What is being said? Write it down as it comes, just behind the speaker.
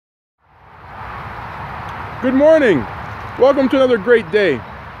Good morning. Welcome to another great day.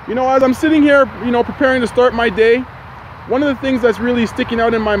 As I'm sitting here, preparing to start my day, one of the things that's really sticking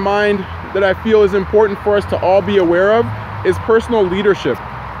out in my mind that I feel is important for us to all be aware of is personal leadership.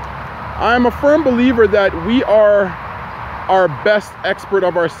 I'm a firm believer that we are our best expert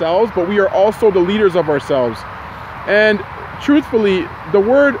of ourselves, but we are also the leaders of ourselves. And truthfully, the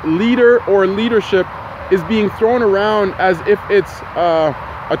word leader or leadership is being thrown around as if it's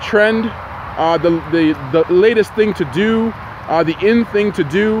a trend, the latest thing to do, the in thing to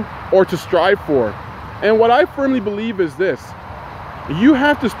do or to strive for. And what I firmly believe is this: you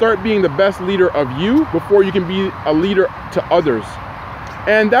have to start being the best leader of you before you can be a leader to others.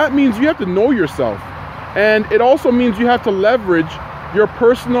 And that means you have to know yourself. And it also means you have to leverage your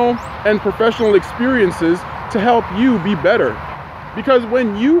personal and professional experiences to help you be better. Because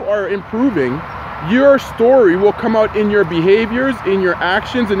when you are improving, your story will come out in your behaviors, in your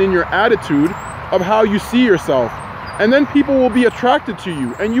actions, and in your attitude of how you see yourself. And then people will be attracted to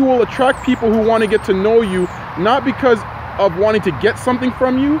you, and you will attract people who want to get to know you, not because of wanting to get something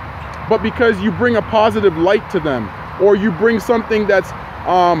from you, but because you bring a positive light to them, or you bring something that's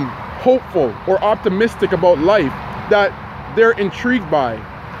hopeful or optimistic about life that they're intrigued by.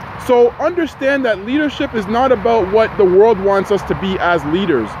 So understand that leadership is not about what the world wants us to be as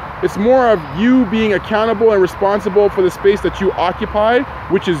leaders. It's more of you being accountable and responsible for the space that you occupy,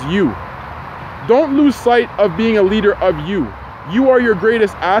 which is you. Don't lose sight of being a leader of you. You are your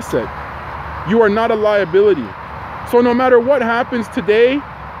greatest asset. You are not a liability. So no matter what happens today,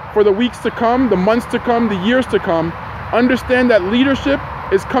 for the weeks to come, the months to come, the years to come, understand that leadership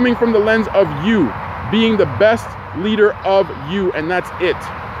is coming from the lens of you, being the best leader of you, and that's it.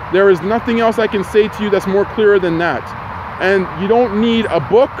 There is nothing else I can say to you that's more clearer than that. And you don't need a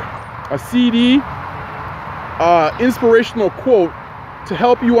book, a CD, inspirational quote to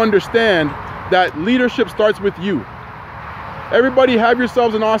help you understand that leadership starts with you. Everybody, have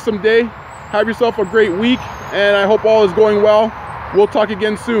yourselves an awesome day. Have yourself a great week, and I hope all is going well. We'll talk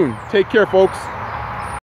again soon. Take care, folks.